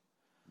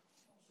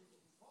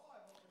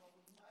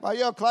 Well,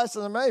 you're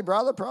closer than me,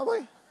 brother,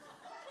 probably.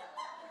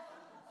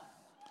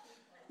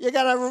 You're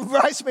going to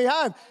race me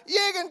home.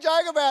 You can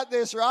joke about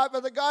this, right?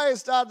 But the guy who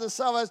started the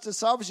Salvos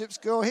Discipleship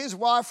School, his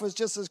wife was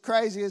just as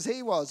crazy as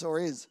he was or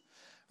is,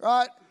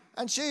 right?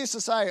 And she used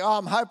to say, oh,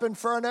 I'm hoping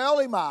for an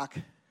early mark.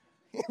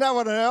 You know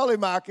what an early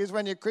mark is?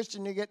 When you're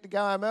Christian, you get to go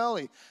home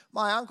early.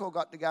 My uncle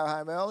got to go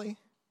home early.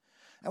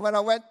 And when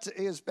I went,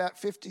 he was about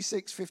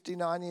 56,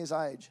 59 years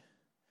age.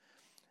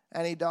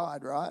 And he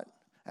died, right?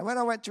 And when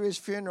I went to his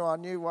funeral, I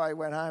knew why he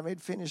went home. He'd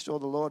finished all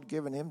the Lord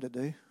given him to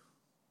do.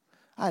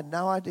 I had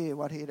no idea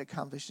what he had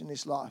accomplished in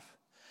his life.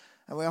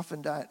 And we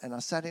often don't. And I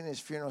sat in his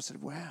funeral and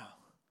said, wow.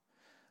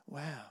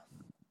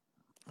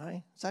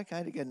 Hey, it's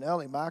okay to get an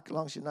early mark as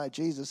long as you know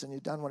Jesus and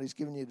you've done what he's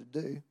given you to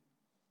do.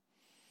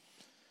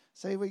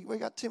 See, we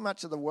got too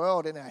much of the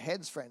world in our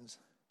heads, friends.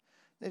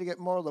 Need to get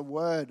more of the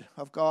word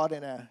of God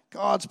in our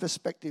God's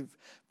perspective.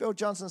 Bill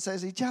Johnson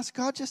says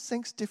God just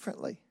thinks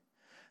differently.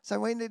 So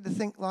we need to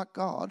think like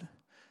God,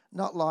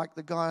 not like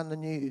the guy on the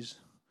news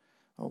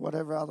or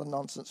whatever other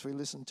nonsense we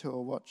listen to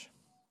or watch.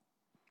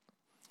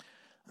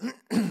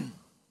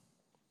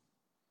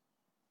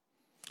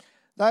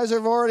 Those who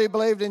have already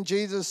believed in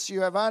Jesus,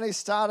 you have only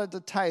started to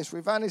taste.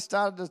 We've only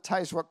started to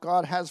taste what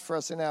God has for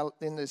us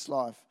in this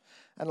life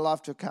and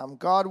life to come.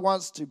 God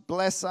wants to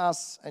bless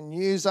us and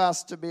use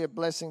us to be a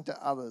blessing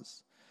to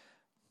others.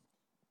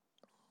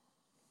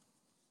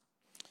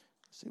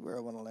 Let's see where I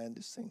want to land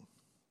this thing.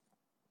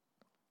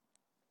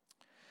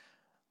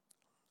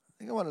 I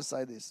think I want to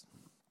say this.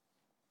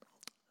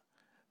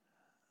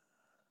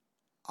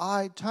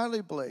 I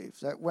totally believe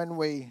that when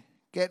we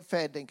get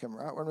fair dinkum,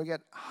 right, when we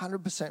get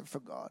 100% for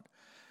God,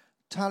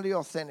 totally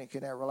authentic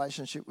in our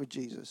relationship with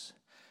Jesus,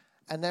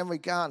 and then we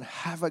go and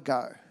have a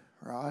go,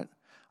 right,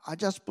 I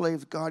just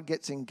believe God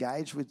gets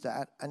engaged with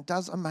that and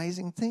does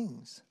amazing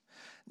things.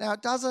 Now,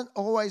 it doesn't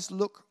always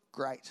look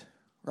great,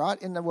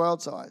 right, in the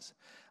world's eyes.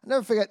 I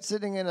never forget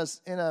sitting in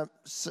a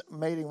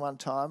meeting one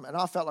time, and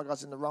I felt like I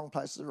was in the wrong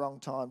place at the wrong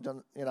time,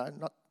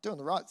 not doing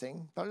the right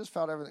thing, but I just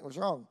felt everything was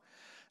wrong.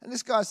 And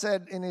this guy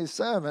said in his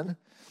sermon,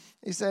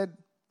 he said,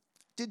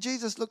 did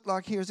Jesus look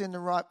like he was in the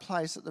right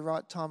place at the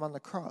right time on the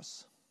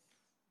cross?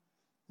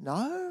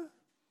 No.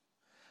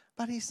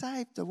 But he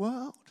saved the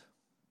world.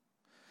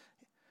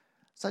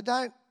 So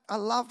I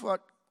loved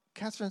what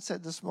Catherine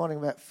said this morning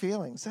about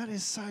feelings. That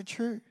is so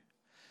true.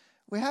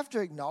 We have to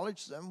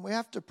acknowledge them. We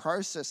have to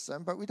process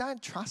them, but we don't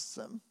trust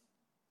them.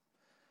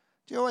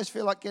 Do you always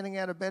feel like getting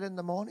out of bed in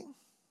the morning?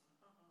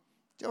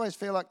 Do you always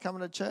feel like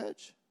coming to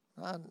church?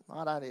 I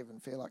don't even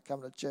feel like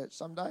coming to church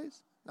some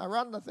days. I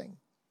run the thing.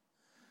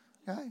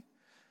 Okay?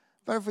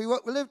 But if we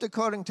lived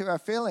according to our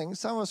feelings,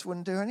 some of us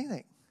wouldn't do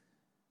anything.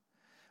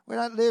 We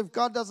don't live,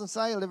 God doesn't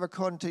say live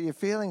according to your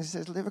feelings. He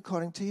says live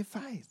according to your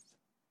faith.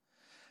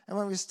 And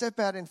when we step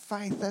out in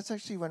faith, that's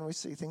actually when we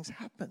see things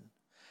happen.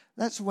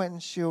 That's when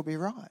she'll be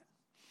right.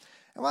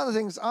 And one of the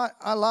things I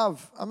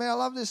love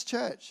this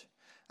church.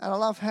 And I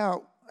love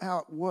how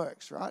it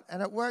works, right?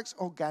 And it works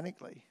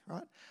organically,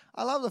 right?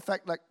 I love the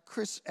fact that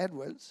Chris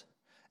Edwards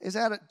is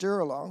out at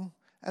Duralong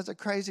as a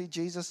crazy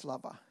Jesus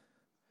lover.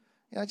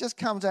 You know, just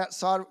comes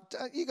outside.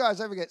 You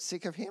guys ever get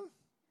sick of him?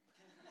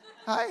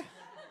 Hey?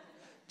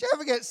 Do you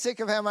ever get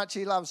sick of how much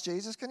he loves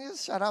Jesus? Can you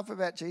just shut up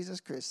about Jesus,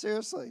 Chris?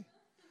 Seriously.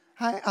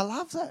 Hey, I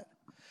love that.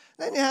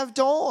 Then you have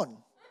Dawn,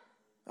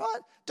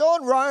 right?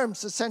 Dawn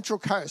roams the Central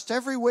Coast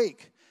every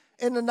week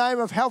in the name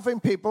of helping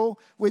people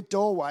with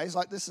doorways,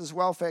 like this is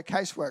welfare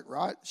casework,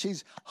 right?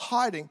 She's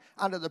hiding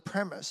under the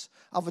premise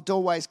of a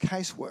doorways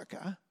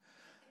caseworker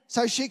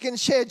so she can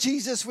share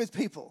Jesus with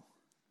people,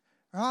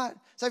 right?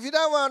 So if you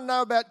don't want to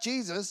know about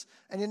Jesus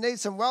and you need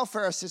some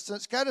welfare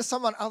assistance, go to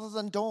someone other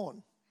than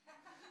Dawn,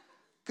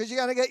 because you're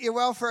going to get your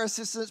welfare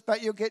assistance,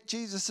 but you'll get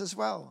Jesus as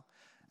well.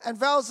 And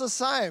Val's the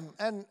same,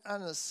 and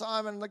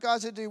Simon, the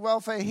guys who do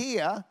welfare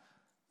here,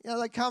 you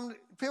know,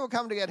 people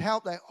come to get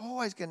help, they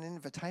always get an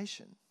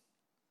invitation.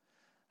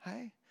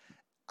 Hey?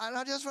 And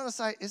I just want to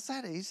say, is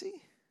that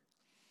easy?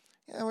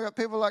 You know, we've got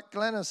people like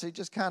Glennis who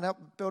just can't help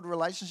but build a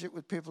relationship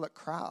with people at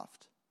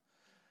Craft.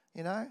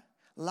 You know?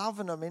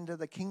 Loving them into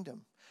the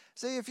kingdom.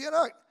 See, if you're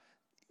not,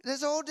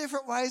 there's all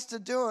different ways to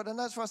do it, and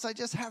that's why I say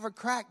just have a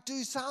crack,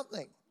 do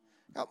something.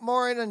 Got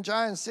Maureen and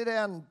Joan sit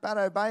down in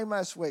Batto Bay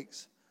most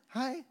weeks.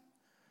 Hey?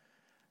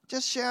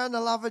 Just sharing the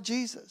love of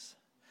Jesus.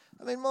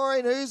 I mean,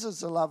 Maureen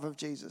oozes the love of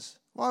Jesus.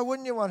 Why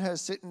wouldn't you want her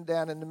sitting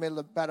down in the middle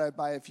of Batto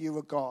Bay if you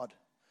were God?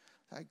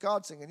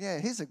 God's thinking, yeah,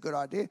 here's a good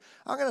idea.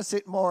 I'm going to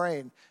sit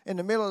Maureen in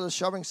the middle of the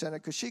shopping centre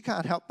because she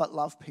can't help but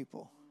love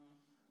people.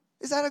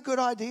 Is that a good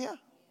idea?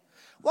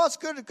 What's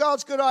good?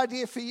 God's good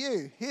idea for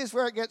you? Here's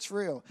where it gets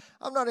real.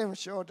 I'm not even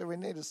sure, do we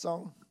need a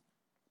song?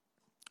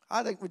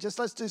 I think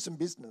let's do some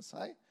business,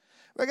 hey?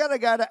 We're going to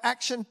go to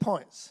action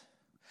points.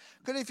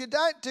 Because if you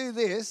don't do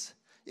this,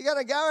 you're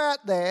going to go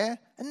out there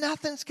and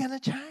nothing's going to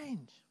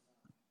change.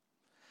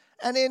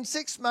 And in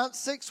 6 months,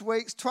 6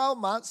 weeks, 12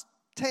 months,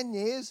 10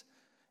 years,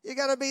 you're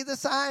going to be the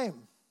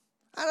same.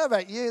 I don't know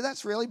about you,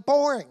 that's really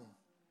boring.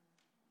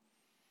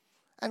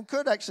 And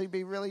could actually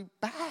be really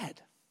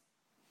bad.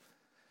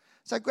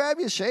 So grab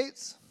your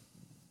sheets.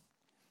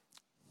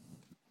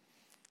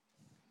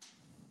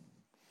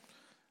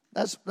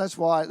 That's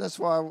why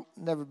I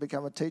never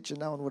become a teacher.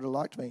 No one would have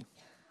liked me.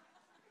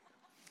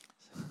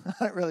 I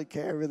don't really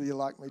care whether you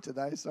like me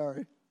today,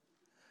 sorry.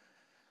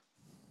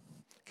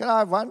 Can I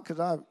have one? Because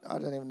I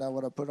don't even know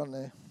what I put on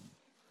there.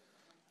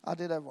 I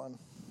did have one.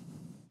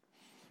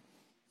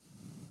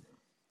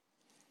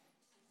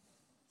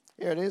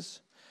 Here it is.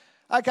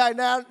 Okay,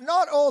 now,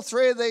 not all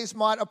three of these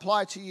might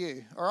apply to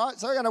you, all right?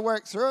 So we're going to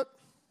work through it.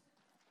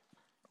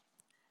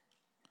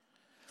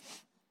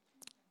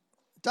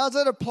 Does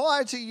it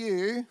apply to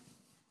you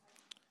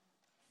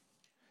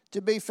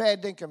to be fair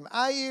dinkum?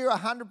 Are you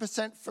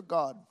 100% for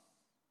God?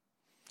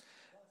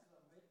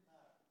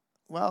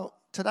 Well,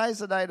 today's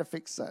the day to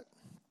fix that.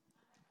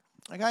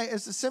 Okay,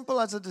 it's as simple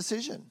as a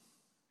decision.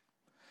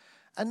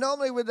 And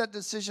normally with that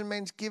decision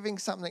means giving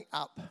something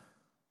up,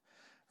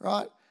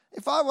 right?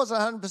 If I was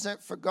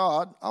 100% for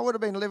God, I would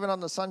have been living on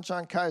the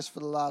Sunshine Coast for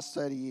the last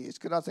 30 years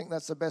because I think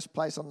that's the best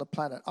place on the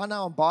planet. I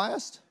know I'm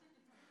biased,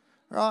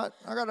 right?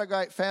 I got a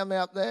great family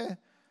up there.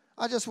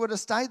 I just would have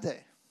stayed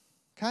there,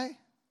 okay?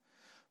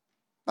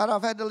 But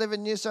I've had to live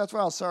in New South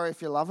Wales. Sorry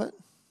if you love it.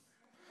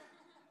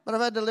 But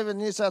I've had to live in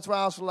New South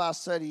Wales for the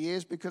last 30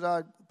 years because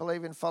I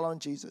believe in following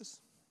Jesus.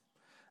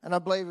 And I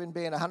believe in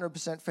being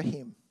 100% for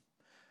him.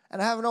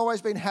 And I haven't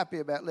always been happy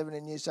about living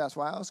in New South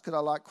Wales because I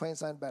like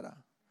Queensland better.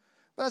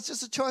 But it's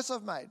just a choice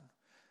I've made.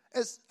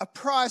 It's a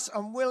price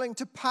I'm willing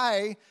to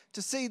pay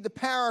to see the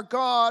power of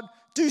God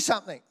do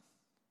something,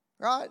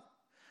 right?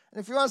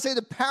 And if you want to see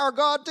the power of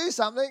God do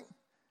something,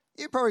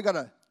 you probably got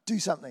to do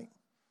something.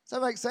 Does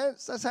that make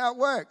sense? That's how it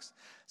works.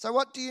 So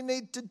what do you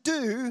need to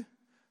do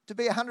to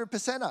be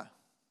 100%er?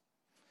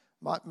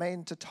 Might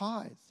mean to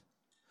tithe.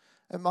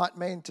 It might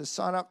mean to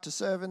sign up to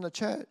serve in the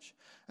church.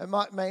 It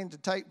might mean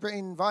to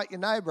invite your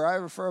neighbour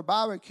over for a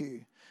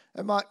barbecue.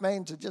 It might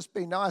mean to just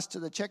be nice to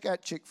the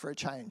checkout chick for a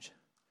change.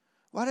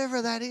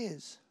 Whatever that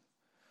is,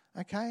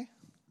 okay?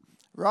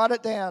 Write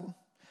it down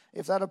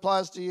if that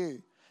applies to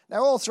you.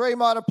 Now, all three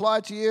might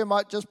apply to you. It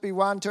might just be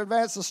one. To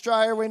advance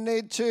Australia, we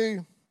need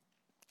to...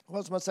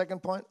 What's my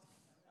second point?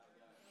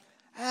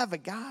 Have a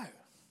go.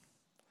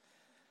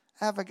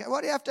 Have a go.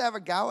 What do you have to have a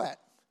go at?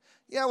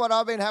 You know what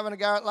I've been having a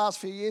go at the last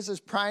few years is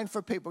praying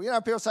for people. You know,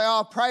 people say,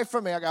 oh, pray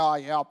for me. I go, oh,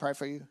 yeah, I'll pray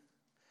for you.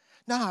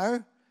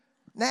 No,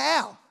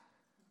 now.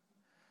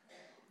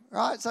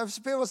 Right? So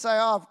if people say,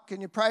 oh, can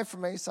you pray for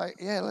me? Say,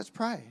 yeah, let's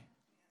pray.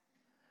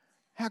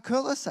 How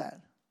cool is that?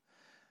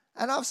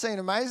 And I've seen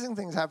amazing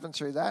things happen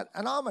through that.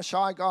 And I'm a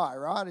shy guy,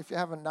 right? If you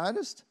haven't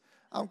noticed,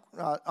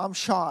 I'm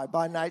shy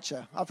by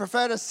nature. I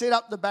prefer to sit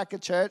up the back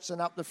of church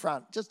than up the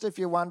front, just if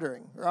you're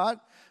wondering, right?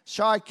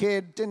 Shy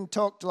kid, didn't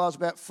talk till I was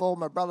about 4.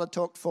 My brother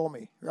talked for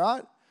me,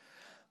 right?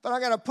 But I'm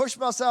going to push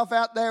myself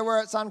out there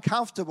where it's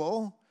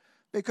uncomfortable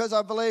because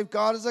I believe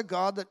God is a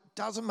God that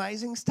does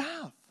amazing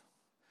stuff.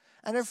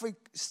 And if we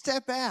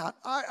step out,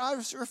 I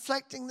was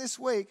reflecting this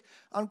week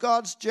on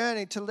God's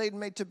journey to lead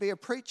me to be a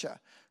preacher.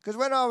 Because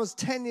when I was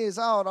 10 years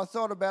old, I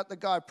thought about the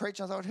guy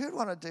preaching. I thought, who'd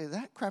want to do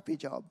that crappy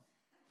job?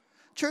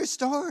 True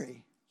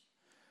story.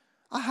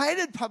 I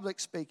hated public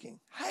speaking.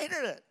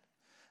 Hated it.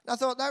 And I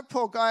thought, that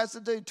poor guy has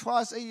to do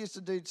twice. He used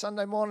to do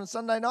Sunday morning,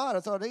 Sunday night. I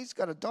thought, he's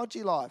got a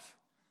dodgy life.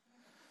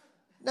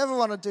 Never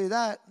want to do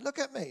that. Look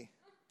at me.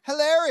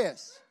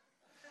 Hilarious.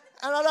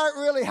 And I don't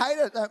really hate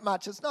it that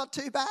much. It's not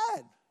too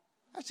bad.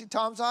 Actually,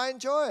 times I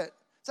enjoy it.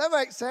 Does that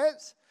make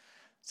sense?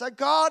 So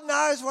God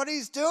knows what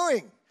he's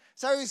doing.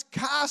 So he's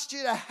cast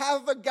you to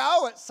have a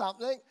go at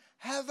something.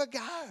 Have a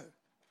go.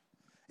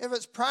 If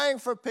it's praying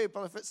for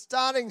people, if it's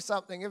starting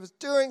something, if it's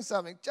doing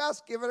something,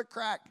 just give it a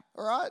crack,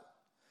 all right?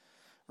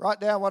 Write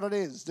down what it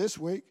is. This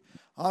week,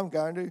 I'm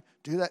going to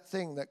do that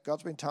thing that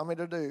God's been telling me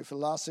to do for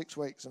the last 6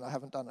 weeks, and I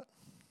haven't done it.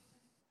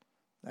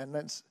 And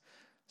let's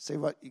see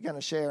what you're going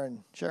to share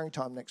in sharing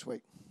time next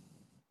week.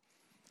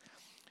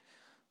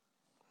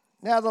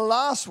 Now, the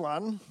last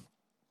one,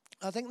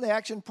 I think the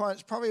action point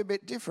is probably a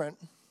bit different,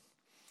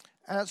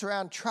 and it's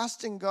around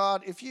trusting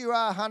God. If you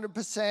are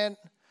 100%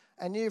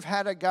 and you've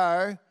had a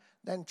go,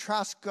 then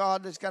trust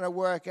God is going to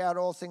work out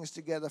all things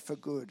together for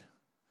good.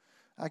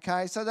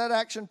 Okay, so that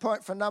action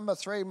point for number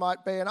 3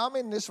 might be, and I'm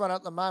in this one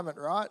at the moment,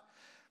 right?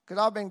 Because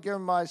I've been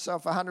giving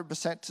myself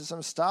 100% to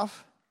some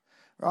stuff,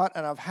 right?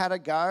 And I've had a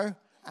go,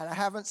 and I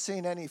haven't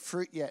seen any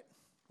fruit yet,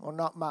 or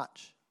not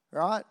much,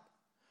 right?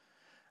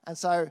 And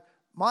so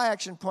my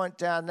action point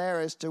down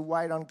there is to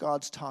wait on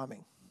God's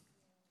timing.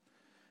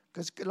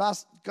 Because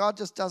God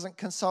just doesn't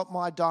consult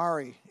my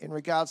diary in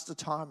regards to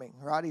timing,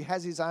 right? He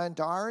has his own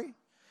diary,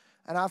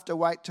 and I have to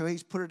wait till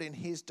he's put it in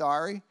his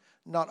diary,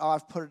 not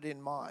I've put it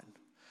in mine.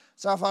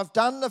 So if I've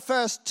done the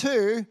first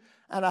 2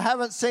 and I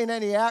haven't seen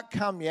any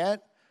outcome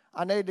yet,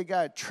 I need to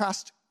go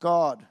trust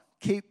God.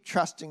 Keep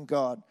trusting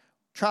God.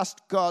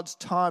 Trust God's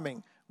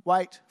timing.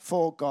 Wait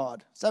for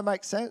God. Does that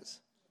make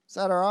sense? Is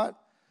that all right?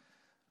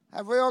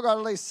 Have we all got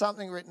at least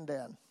something written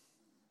down?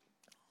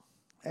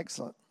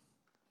 Excellent.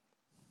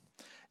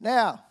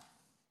 Now,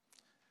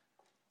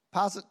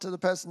 pass it to the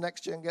person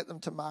next to you and get them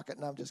to mark it.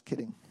 No, I'm just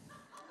kidding.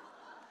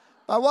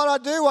 But what I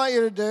do want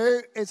you to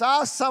do is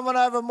ask someone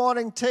over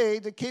morning tea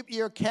to keep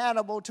you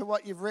accountable to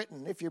what you've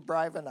written, if you're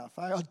brave enough.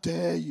 I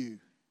dare you,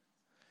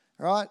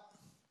 right?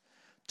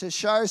 To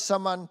show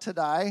someone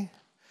today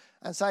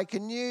and say,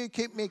 can you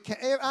keep me,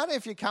 only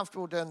if you're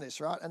comfortable doing this,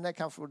 right? And they're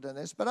comfortable doing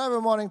this. But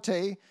over morning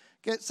tea,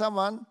 get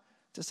someone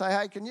to say,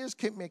 hey, can you just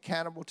keep me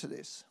accountable to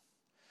this?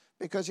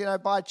 Because, you know,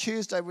 by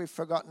Tuesday we've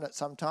forgotten it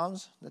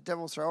sometimes. The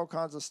devil throws all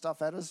kinds of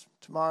stuff at us,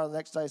 tomorrow, the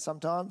next day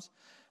sometimes.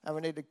 And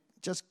we need to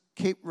just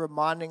keep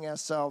reminding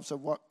ourselves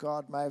of what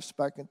God may have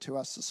spoken to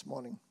us this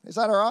morning. Is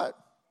that all right?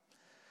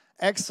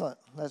 Excellent.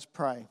 Let's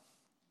pray.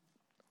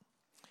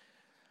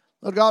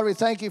 Lord God, we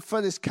thank you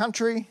for this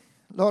country.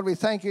 Lord, we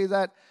thank you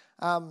that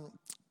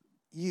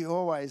you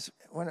always,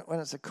 when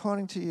it's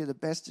according to you, the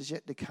best is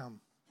yet to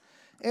come.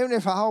 Even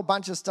if a whole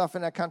bunch of stuff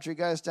in our country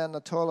goes down the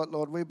toilet,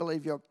 Lord, we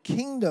believe your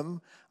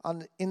kingdom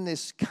in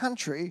this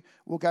country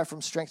will go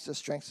from strength to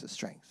strength to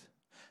strength.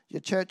 Your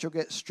church will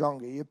get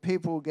stronger. Your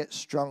people will get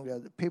stronger.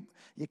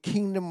 Your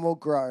kingdom will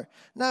grow.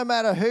 No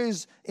matter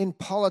who's in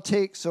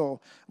politics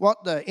or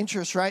what the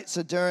interest rates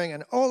are doing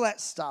and all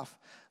that stuff,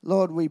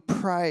 Lord, we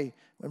pray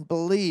and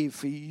believe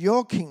for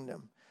your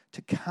kingdom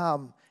to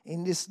come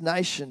in this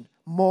nation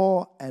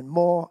more and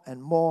more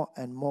and more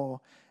and more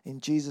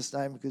in Jesus'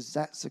 name, because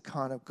that's the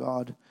kind of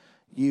God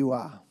you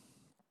are.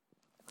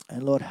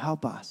 And Lord,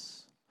 help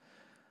us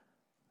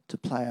to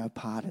play our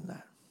part in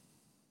that.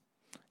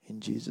 In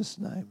Jesus'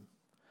 name.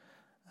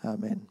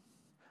 Amen.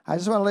 I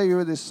just want to leave you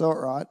with this thought,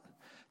 right?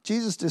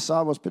 Jesus'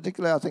 disciples,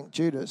 particularly I think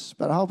Judas,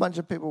 but a whole bunch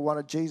of people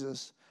wanted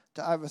Jesus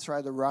to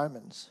overthrow the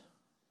Romans,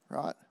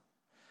 right?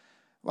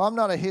 Well, I'm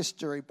not a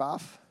history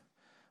buff,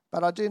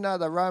 but I do know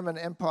the Roman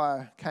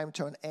Empire came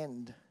to an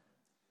end,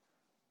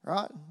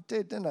 right? It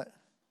did, didn't it?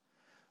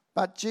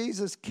 But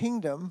Jesus'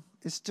 kingdom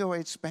is still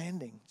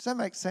expanding. Does that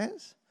make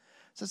sense?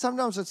 So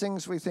sometimes the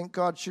things we think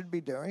God should be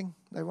doing,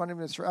 they want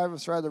him to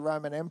overthrow the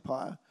Roman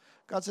Empire.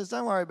 God says,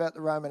 don't worry about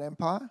the Roman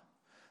Empire.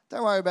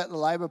 Don't worry about the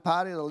Labour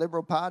Party or the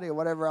Liberal Party or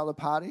whatever other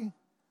party.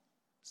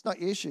 It's not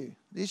the issue.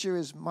 The issue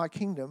is my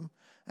kingdom,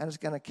 and it's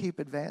going to keep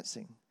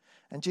advancing.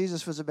 And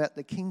Jesus was about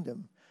the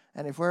kingdom.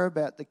 And if we're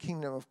about the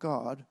kingdom of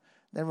God,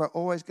 then we're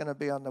always going to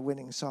be on the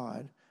winning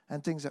side,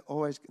 and things are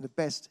always, the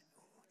best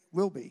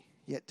will be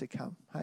yet to come. Hey?